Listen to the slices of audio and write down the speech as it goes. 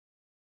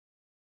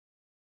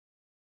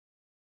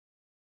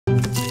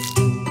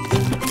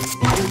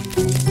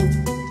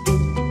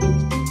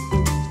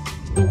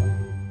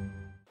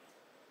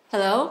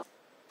Hello,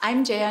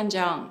 I'm Jaeyeon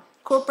Jung,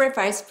 Corporate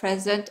Vice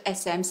President at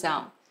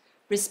Samsung,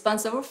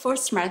 responsible for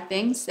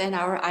SmartThings and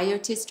our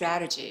IoT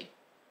strategy.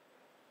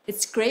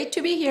 It's great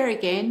to be here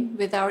again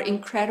with our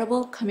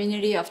incredible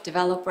community of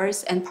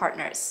developers and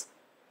partners.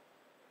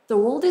 The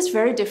world is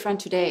very different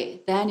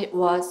today than it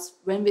was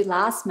when we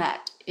last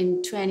met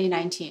in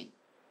 2019.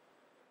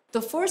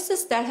 The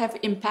forces that have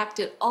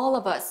impacted all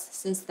of us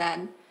since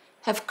then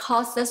have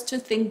caused us to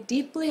think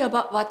deeply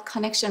about what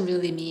connection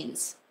really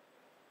means.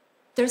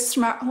 The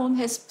smart home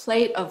has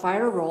played a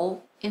vital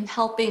role in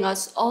helping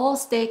us all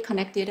stay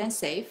connected and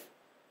safe,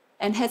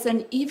 and has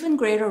an even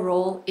greater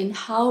role in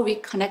how we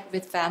connect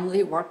with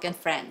family, work, and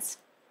friends.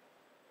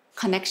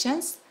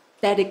 Connections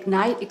that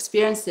ignite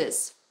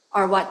experiences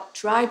are what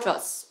drive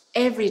us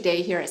every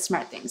day here at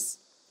SmartThings.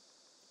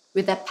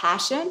 With that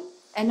passion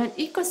and an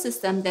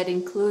ecosystem that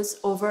includes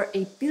over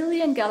 1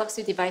 billion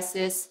Galaxy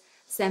devices,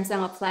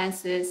 Samsung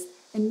appliances,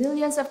 and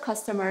millions of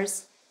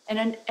customers, and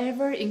an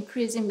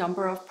ever-increasing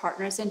number of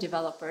partners and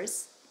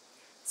developers,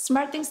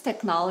 SmartThings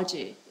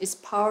technology is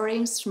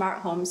powering smart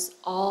homes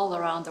all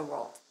around the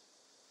world.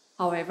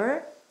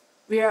 However,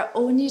 we are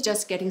only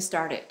just getting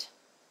started.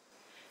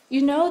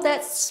 You know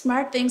that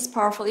SmartThings'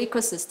 powerful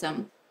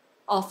ecosystem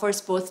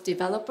offers both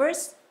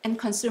developers and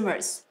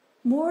consumers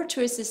more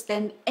choices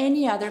than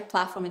any other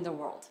platform in the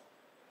world.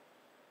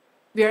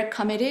 We are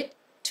committed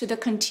to the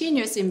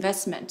continuous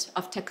investment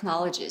of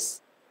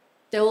technologies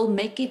that will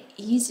make it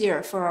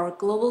easier for our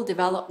global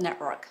developed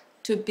network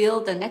to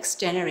build the next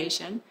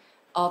generation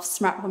of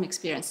smart home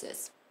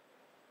experiences.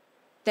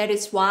 That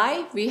is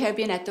why we have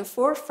been at the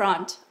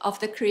forefront of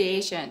the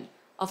creation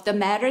of the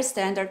Matter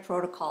Standard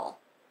Protocol.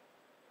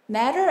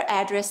 Matter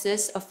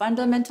addresses a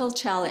fundamental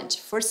challenge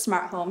for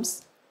smart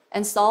homes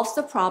and solves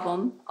the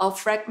problem of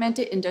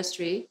fragmented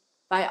industry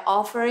by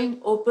offering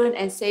open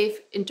and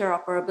safe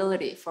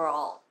interoperability for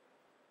all.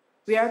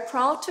 We are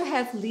proud to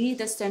have led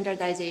the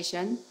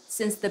standardization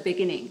since the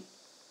beginning,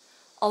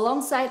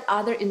 alongside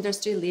other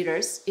industry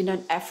leaders in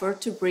an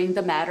effort to bring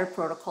the Matter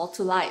protocol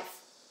to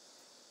life.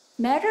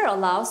 Matter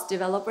allows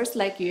developers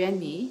like you and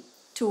me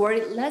to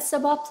worry less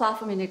about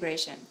platform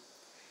integration,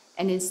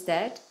 and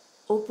instead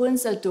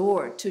opens a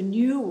door to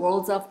new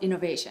worlds of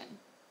innovation.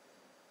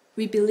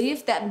 We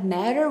believe that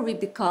Matter will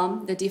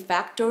become the de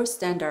facto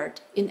standard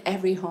in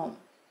every home.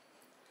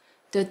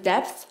 The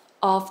depth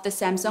of the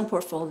Samsung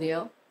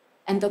portfolio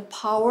and the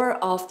power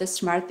of the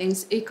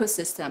SmartThings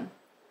ecosystem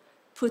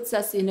puts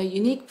us in a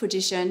unique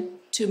position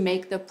to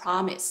make the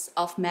promise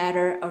of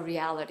Matter a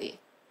reality.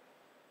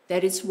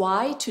 That is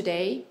why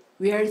today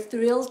we are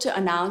thrilled to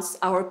announce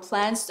our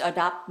plans to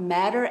adopt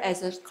Matter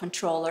as a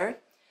controller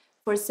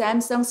for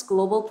Samsung's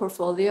global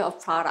portfolio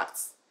of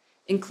products,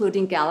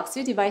 including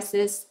Galaxy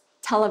devices,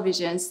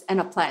 televisions,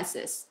 and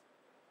appliances.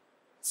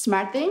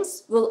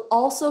 SmartThings will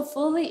also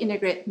fully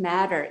integrate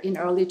Matter in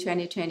early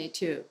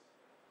 2022,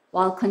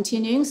 while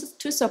continuing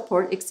to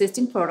support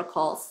existing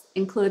protocols,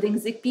 including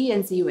Zigbee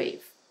and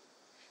Z-Wave.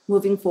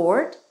 Moving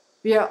forward,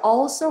 we are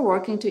also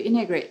working to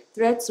integrate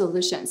Thread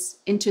solutions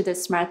into the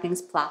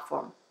SmartThings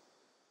platform.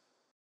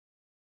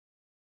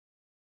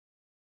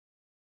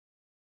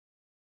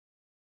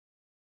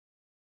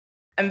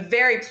 I'm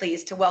very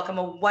pleased to welcome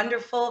a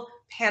wonderful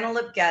panel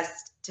of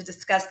guests to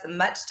discuss the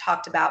much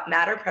talked about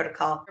Matter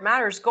protocol.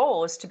 Matter's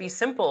goal is to be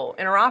simple,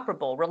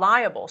 interoperable,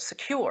 reliable,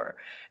 secure.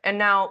 And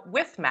now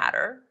with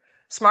Matter,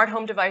 smart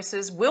home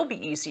devices will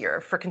be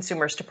easier for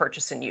consumers to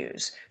purchase and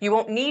use. You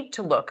won't need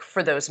to look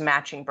for those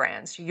matching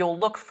brands. You'll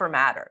look for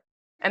Matter.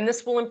 And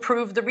this will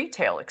improve the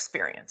retail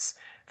experience.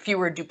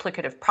 Fewer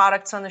duplicative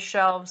products on the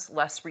shelves,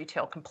 less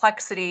retail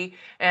complexity,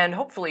 and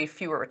hopefully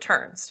fewer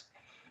returns.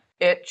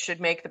 It should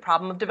make the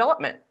problem of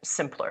development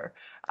simpler.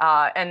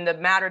 And the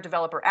Matter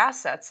developer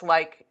assets,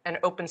 like an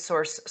open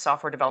source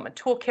software development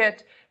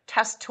toolkit,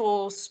 test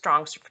tools,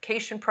 strong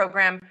certification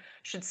program,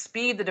 should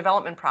speed the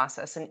development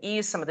process and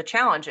ease some of the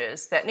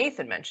challenges that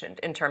Nathan mentioned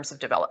in terms of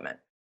development.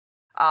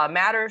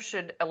 Matter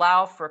should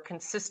allow for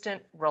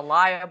consistent,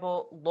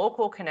 reliable,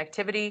 local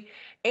connectivity,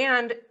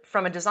 and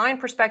from a design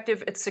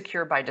perspective, it's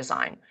secure by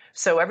design.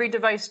 So every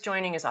device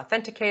joining is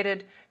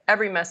authenticated,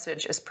 every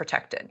message is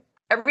protected.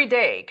 Every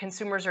day,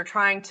 consumers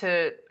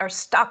are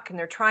stuck and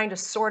they're trying to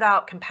sort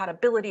out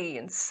compatibility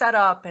and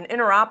setup and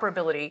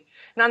interoperability.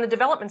 And on the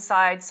development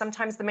side,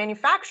 sometimes the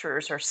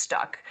manufacturers are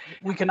stuck.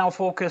 We can now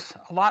focus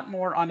a lot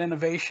more on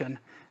innovation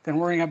than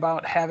worrying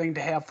about having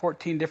to have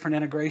 14 different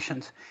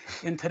integrations.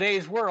 In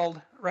today's world,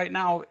 right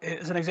now,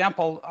 as an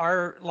example,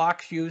 our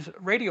locks use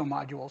radio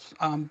modules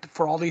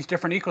for all these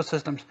different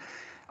ecosystems.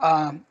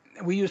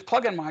 We use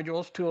plug-in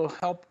modules to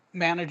help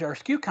manage our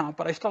SKU count,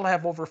 but I still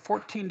have over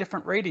 14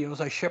 different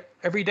radios I ship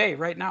every day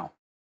right now.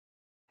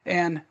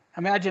 And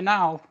imagine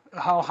now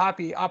how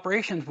happy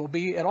operations will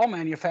be at all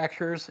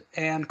manufacturers,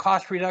 and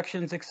cost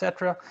reductions,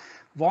 etc.,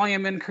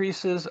 volume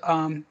increases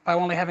by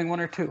only having one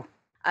or two.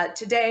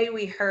 Today,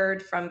 we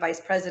heard from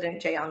Vice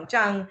President Jaeyeon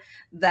Jung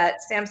that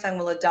Samsung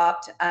will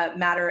adopt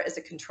Matter as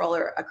a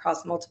controller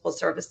across multiple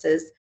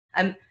services.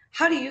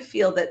 How do you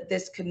feel that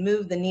this could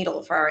move the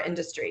needle for our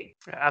industry?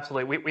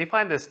 Absolutely. We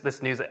find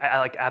this news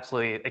like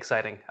absolutely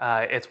exciting.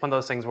 It's one of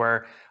those things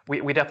where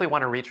we definitely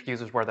want to reach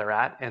users where they're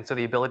at. And so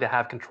the ability to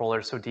have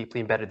controllers so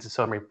deeply embedded into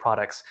so many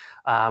products,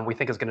 we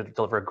think is going to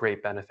deliver a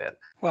great benefit.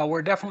 Well,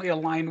 we're definitely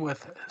aligned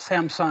with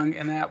Samsung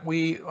in that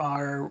we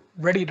are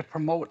ready to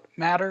promote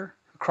Matter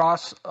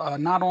across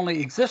not only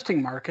existing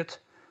markets,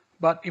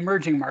 but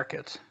emerging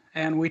markets.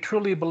 And we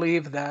truly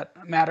believe that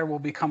Matter will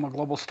become a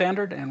global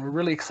standard, and we're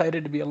really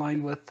excited to be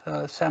aligned with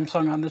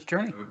Samsung on this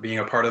journey. Being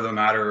a part of the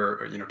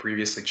Matter,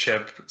 previously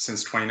Chip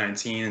since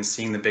 2019, and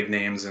seeing the big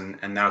names, and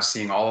now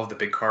seeing all of the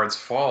big cards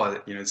fall,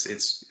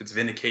 it's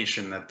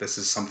vindication that this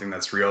is something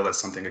that's real, that's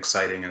something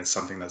exciting, and it's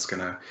something that's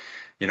going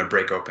to,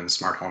 break open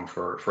smart home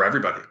for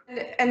everybody.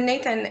 And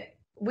Nathan,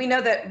 we know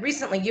that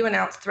recently you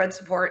announced Thread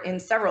support in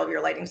several of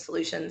your lighting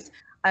solutions.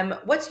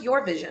 What's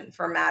your vision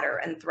for Matter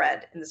and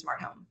Thread in the smart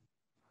home?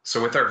 So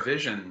with our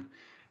vision,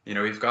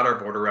 we've got our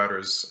border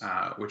routers,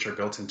 which are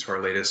built into our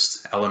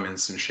latest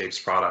Elements and Shapes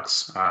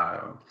products.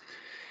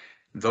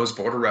 Those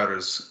border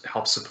routers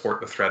help support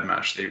the Thread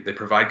mesh. They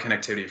provide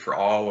connectivity for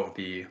all of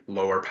the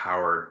lower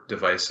power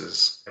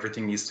devices.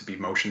 Everything needs to be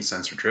motion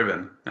sensor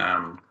driven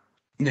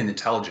in an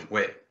intelligent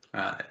way.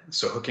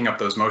 So hooking up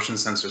those motion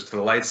sensors to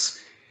the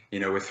lights,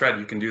 with Thread,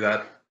 you can do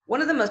that.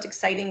 One of the most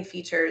exciting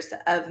features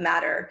of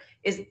Matter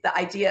is the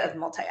idea of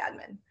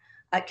multi-admin.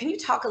 Can you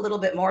talk a little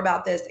bit more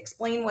about this,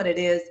 explain what it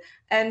is,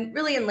 and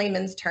really in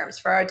layman's terms,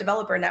 for our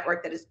developer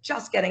network that is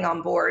just getting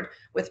on board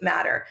with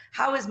Matter,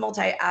 how is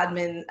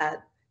multi-admin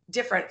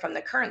different from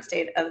the current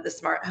state of the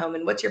smart home,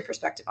 and what's your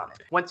perspective on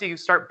it? Once you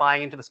start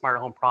buying into the smart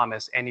home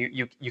promise and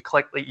you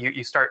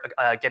start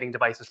getting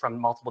devices from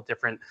multiple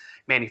different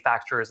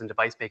manufacturers and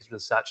device makers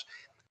and such,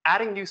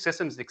 adding new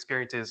systems and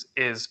experiences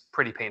is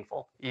pretty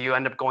painful. You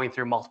end up going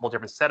through multiple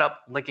different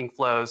setup, linking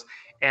flows,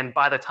 and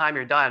by the time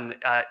you're done,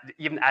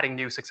 even adding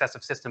new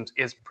successive systems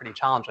is pretty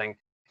challenging.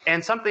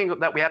 And something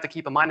that we have to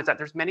keep in mind is that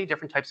there's many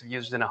different types of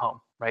users in a home,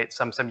 right?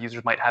 Some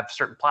users might have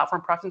certain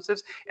platform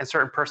preferences and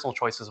certain personal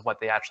choices of what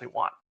they actually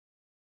want.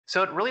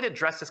 So really to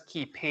address this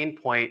key pain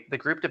point, the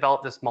group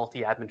developed this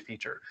multi-admin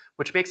feature,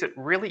 which makes it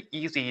really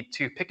easy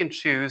to pick and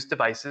choose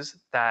devices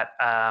that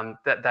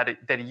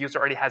a user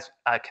already has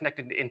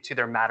connected into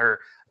their Matter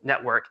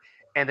network,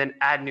 and then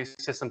add new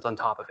systems on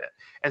top of it.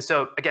 And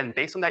so again,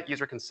 based on that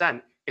user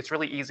consent, it's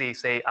really easy.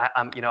 Say I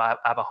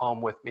have a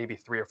home with maybe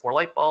 3 or 4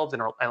 light bulbs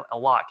and a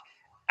lock.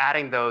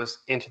 Adding those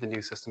into the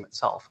new system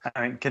itself.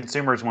 I mean,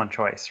 consumers want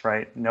choice,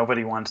 right?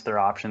 Nobody wants their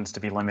options to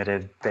be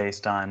limited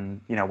based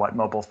on, what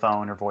mobile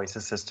phone or voice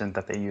assistant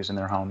that they use in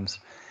their homes.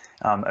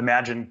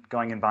 Imagine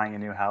going and buying a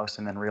new house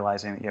and then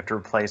realizing that you have to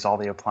replace all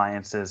the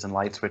appliances and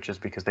light switches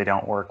because they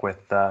don't work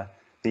with the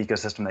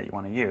ecosystem that you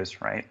want to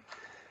use, right?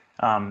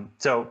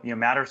 So,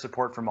 Matter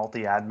support for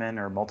multi-admin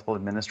or multiple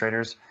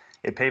administrators,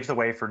 it paves the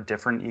way for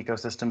different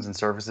ecosystems and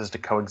services to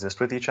coexist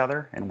with each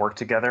other and work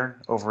together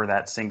over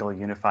that single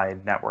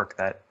unified network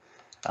that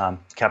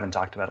Kevin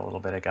talked about a little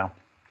bit ago.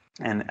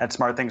 And at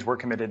SmartThings, we're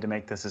committed to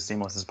make this as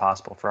seamless as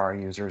possible for our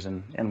users,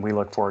 and we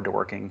look forward to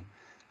working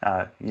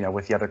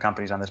with the other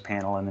companies on this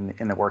panel and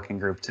in the working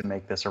group to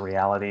make this a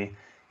reality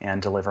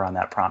and deliver on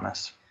that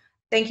promise.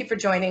 Thank you for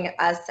joining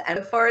us, and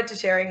look forward to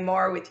sharing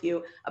more with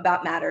you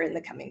about Matter in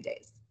the coming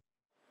days.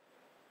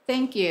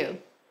 Thank you.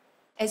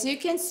 As you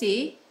can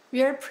see,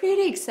 we are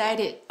pretty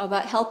excited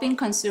about helping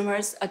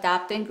consumers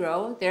adapt and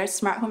grow their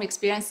smart home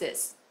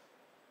experiences.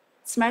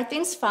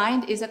 SmartThings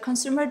Find is a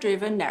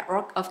consumer-driven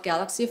network of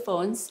Galaxy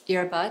phones,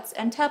 earbuds,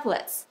 and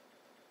tablets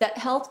that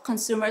help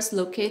consumers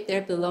locate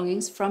their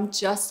belongings from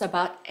just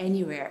about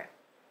anywhere.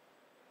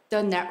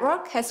 The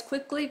network has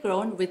quickly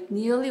grown with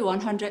nearly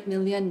 100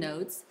 million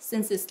nodes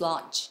since its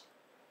launch.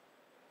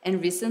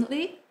 And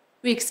recently,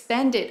 we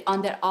expanded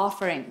on that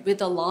offering with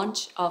the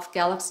launch of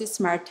Galaxy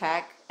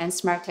SmartTag and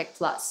SmartTag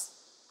Plus.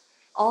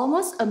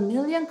 Almost 1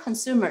 million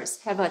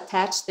consumers have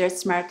attached their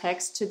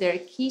SmartTags to their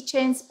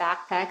keychains,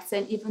 backpacks,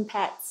 and even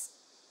pets.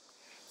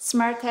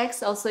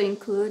 SmartTags also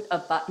include a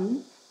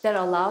button that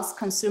allows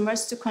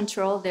consumers to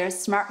control their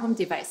smart home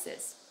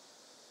devices.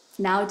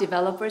 Now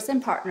developers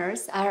and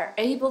partners are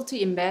able to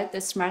embed the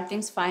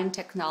SmartThings Find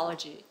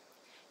technology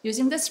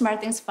using the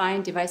SmartThings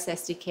Find device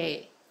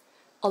SDK,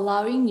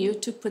 allowing you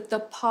to put the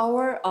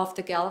power of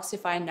the Galaxy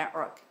Find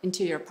network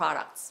into your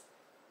products.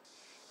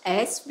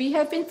 As we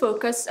have been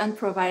focused on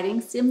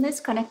providing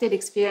seamless connected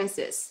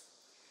experiences,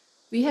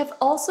 we have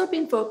also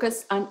been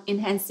focused on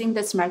enhancing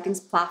the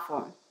SmartThings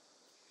platform.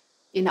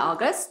 In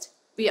August,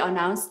 we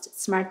announced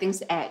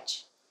SmartThings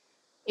Edge,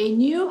 a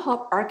new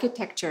hub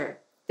architecture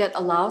that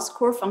allows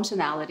core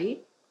functionality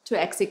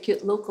to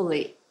execute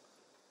locally,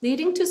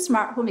 leading to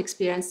smart home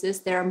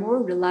experiences that are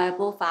more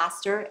reliable,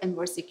 faster, and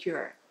more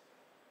secure.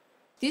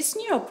 This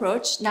new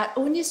approach not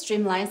only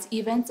streamlines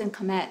events and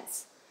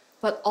commands,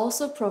 but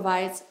also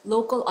provides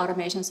local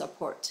automation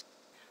support,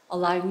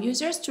 allowing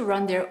users to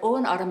run their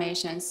own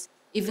automations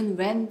even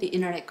when the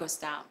internet goes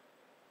down.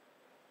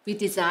 We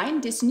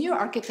designed this new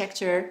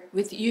architecture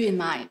with you in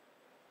mind.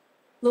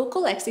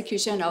 Local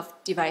execution of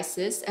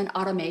devices and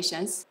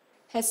automations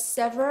has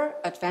several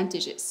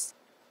advantages,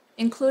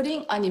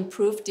 including an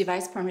improved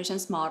device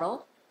permissions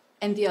model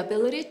and the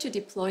ability to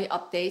deploy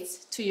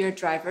updates to your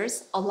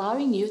drivers,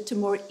 allowing you to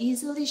more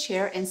easily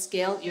share and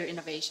scale your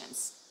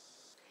innovations.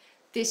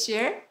 This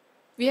year,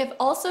 we have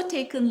also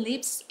taken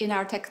leaps in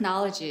our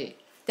technology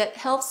that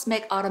helps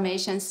make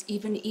automations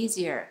even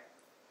easier.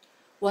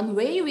 One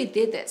way we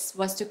did this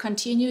was to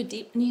continue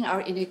deepening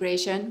our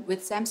integration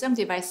with Samsung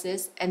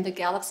devices and the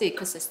Galaxy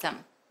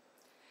ecosystem.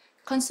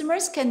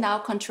 Consumers can now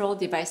control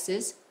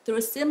devices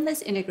through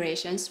seamless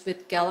integrations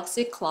with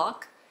Galaxy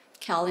Clock,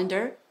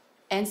 Calendar,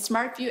 and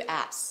SmartView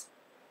apps.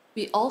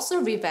 We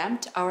also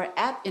revamped our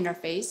app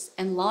interface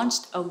and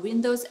launched a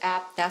Windows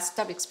app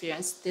desktop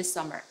experience this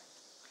summer.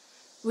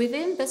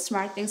 Within the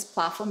SmartThings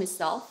platform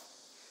itself,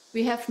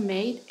 we have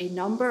made a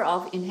number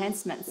of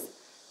enhancements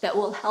that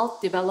will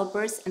help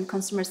developers and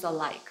consumers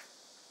alike.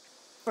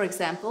 For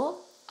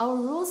example, our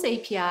Rules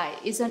API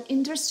is an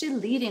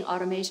industry-leading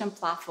automation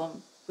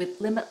platform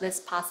with limitless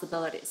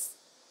possibilities.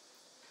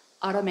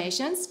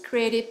 Automations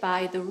created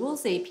by the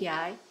Rules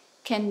API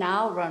can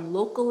now run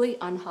locally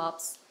on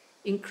hubs,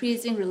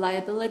 increasing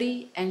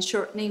reliability and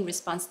shortening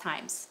response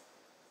times.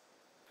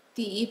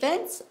 The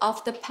events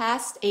of the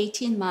past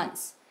 18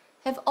 months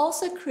have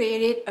also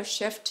created a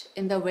shift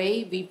in the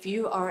way we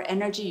view our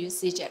energy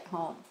usage at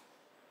home.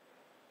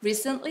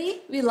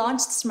 Recently, we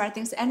launched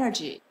SmartThings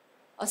Energy,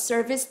 a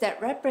service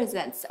that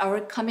represents our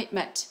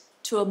commitment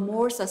to a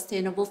more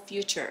sustainable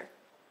future.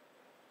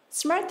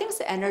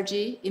 SmartThings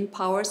Energy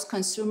empowers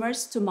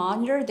consumers to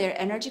monitor their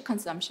energy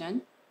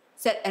consumption,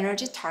 set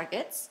energy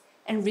targets,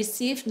 and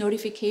receive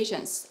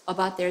notifications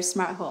about their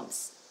smart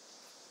homes.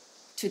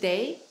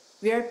 Today,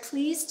 we are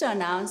pleased to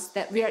announce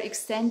that we are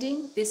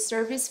extending this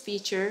service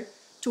feature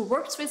to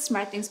work with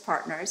SmartThings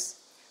partners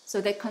so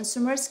that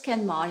consumers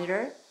can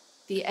monitor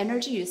the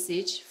energy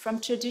usage from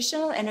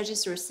traditional energy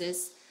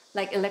sources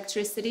like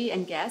electricity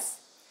and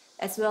gas,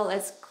 as well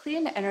as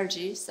clean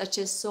energy such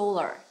as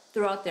solar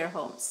throughout their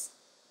homes.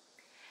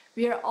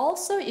 We are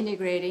also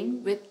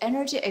integrating with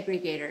energy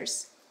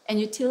aggregators and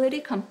utility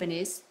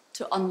companies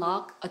to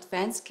unlock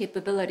advanced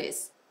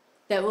capabilities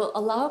that will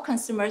allow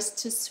consumers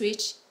to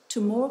switch to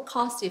more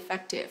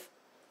cost-effective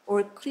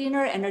or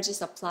cleaner energy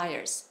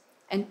suppliers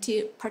and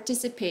to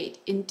participate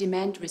in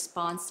demand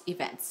response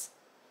events.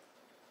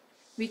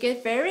 We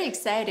get very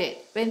excited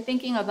when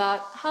thinking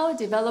about how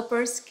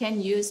developers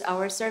can use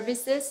our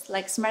services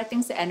like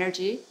SmartThings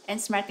Energy and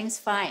SmartThings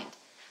Find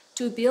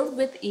to build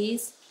with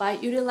ease by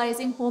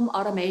utilizing home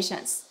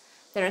automations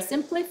that are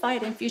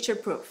simplified and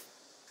future-proof.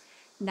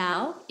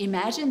 Now,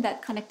 imagine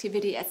that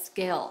connectivity at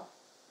scale.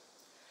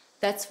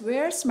 That's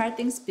where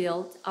SmartThings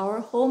Build, our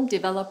home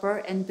developer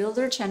and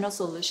builder channel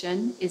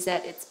solution, is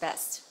at its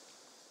best.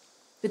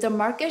 With a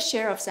market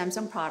share of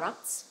Samsung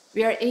products,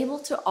 we are able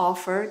to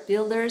offer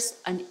builders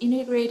an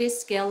integrated,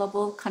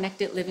 scalable,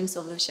 connected living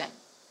solution.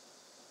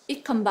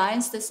 It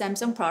combines the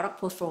Samsung product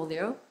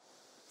portfolio,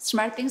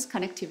 SmartThings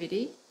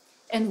connectivity,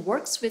 and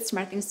works with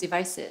SmartThings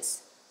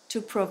devices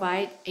to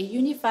provide a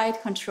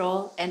unified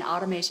control and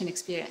automation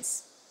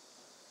experience.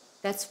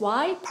 That's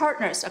why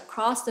partners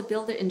across the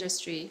builder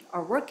industry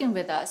are working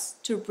with us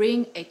to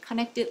bring a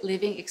connected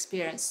living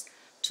experience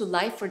to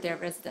life for their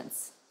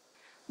residents.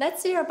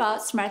 Let's hear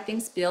about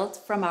SmartThings Build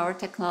from our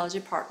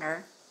technology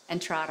partner,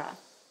 Entrata.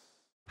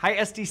 Hi,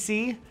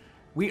 SDC.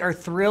 We are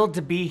thrilled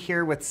to be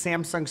here with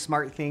Samsung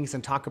SmartThings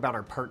and talk about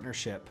our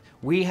partnership.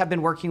 We have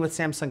been working with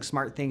Samsung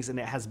SmartThings and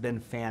it has been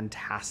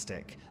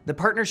fantastic. The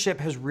partnership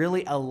has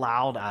really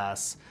allowed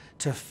us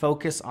to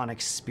focus on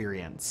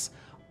experience.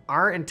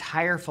 Our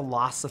entire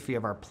philosophy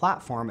of our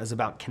platform is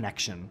about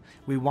connection.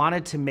 We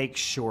wanted to make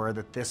sure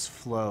that this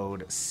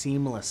flowed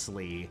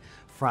seamlessly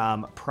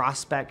from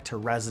prospect to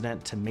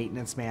resident to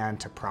maintenance man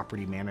to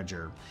property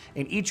manager.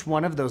 And each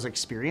one of those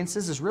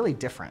experiences is really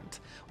different.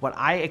 What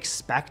I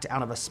expect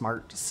out of a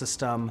smart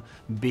system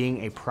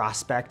being a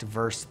prospect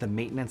versus the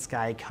maintenance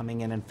guy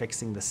coming in and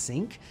fixing the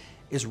sink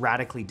is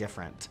radically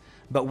different.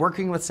 But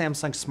working with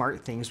Samsung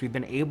SmartThings, we've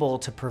been able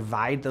to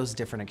provide those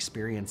different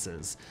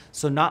experiences.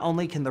 So not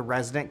only can the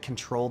resident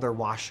control their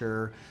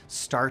washer,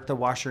 start the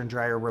washer and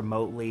dryer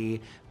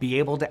remotely, be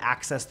able to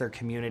access their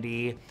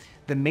community,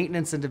 the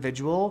maintenance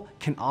individual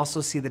can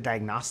also see the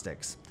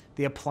diagnostics.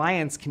 The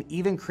appliance can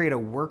even create a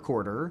work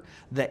order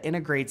that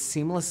integrates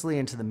seamlessly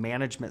into the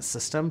management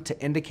system to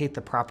indicate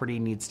the property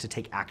needs to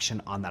take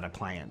action on that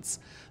appliance.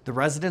 The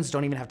residents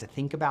don't even have to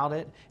think about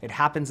it. It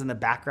happens in the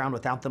background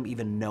without them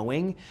even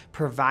knowing,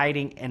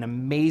 providing an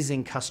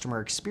amazing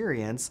customer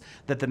experience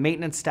that the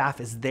maintenance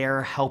staff is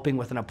there helping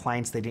with an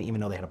appliance they didn't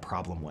even know they had a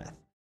problem with.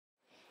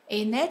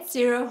 A net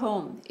zero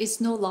home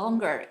is no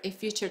longer a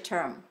future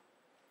term.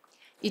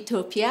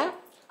 Utopia,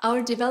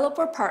 our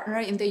developer partner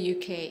in the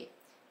UK,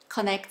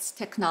 connects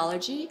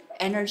technology,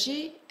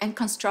 energy, and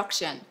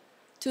construction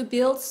to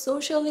build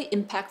socially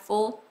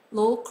impactful,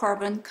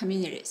 low-carbon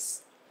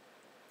communities.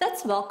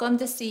 Let's welcome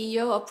the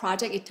CEO of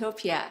Project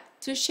Utopia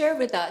to share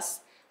with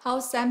us how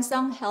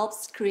Samsung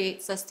helps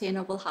create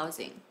sustainable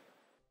housing.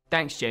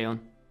 Thanks, Jaeon.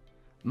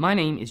 My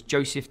name is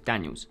Joseph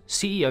Daniels,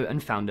 CEO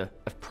and founder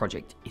of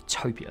Project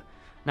Utopia.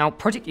 Now,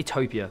 Project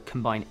Utopia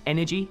combine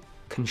energy,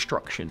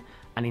 construction,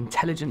 and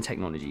intelligent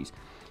technologies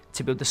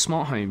to build the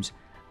smart homes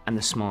and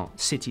the smart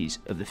cities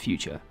of the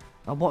future.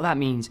 Now, what that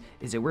means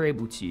is that we're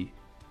able to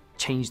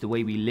change the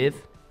way we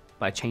live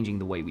by changing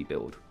the way we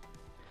build.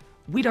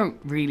 We don't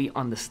really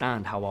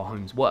understand how our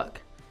homes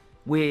work.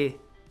 We're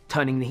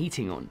turning the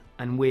heating on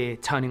and we're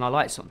turning our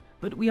lights on,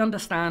 but we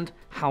understand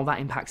how that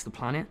impacts the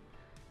planet.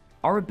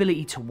 Our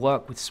ability to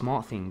work with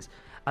SmartThings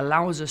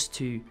allows us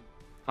to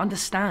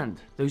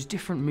understand those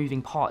different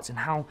moving parts and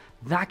how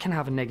that can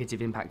have a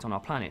negative impact on our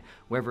planet,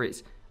 whether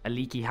it's a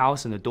leaky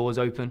house and the door's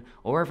open,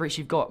 or whether it's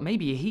you've got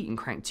maybe a heating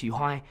crank too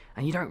high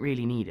and you don't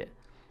really need it.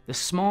 The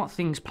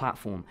SmartThings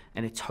platform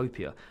and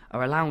Utopia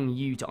are allowing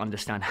you to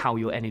understand how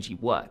your energy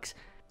works.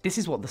 This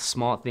is what the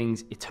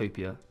SmartThings,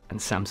 Utopia, and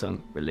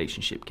Samsung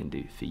relationship can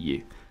do for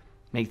you.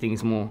 Make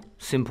things more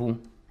simple,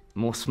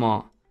 more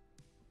smart,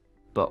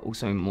 but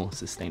also more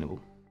sustainable.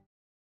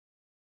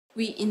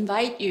 We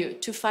invite you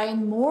to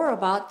find more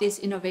about these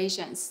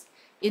innovations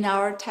in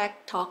our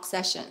Tech Talk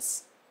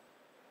sessions.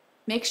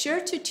 Make sure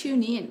to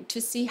tune in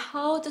to see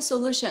how the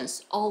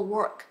solutions all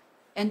work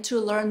and to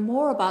learn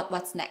more about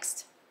what's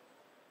next.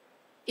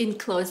 In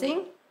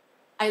closing,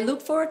 I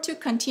look forward to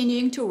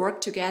continuing to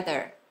work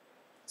together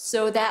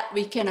so that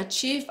we can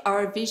achieve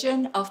our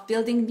vision of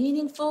building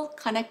meaningful,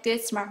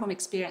 connected smart home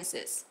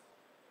experiences.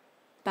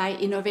 By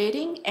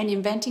innovating and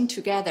inventing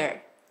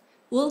together,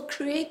 we'll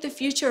create the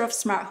future of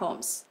smart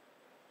homes.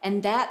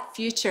 And that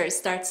future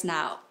starts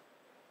now.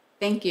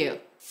 Thank you.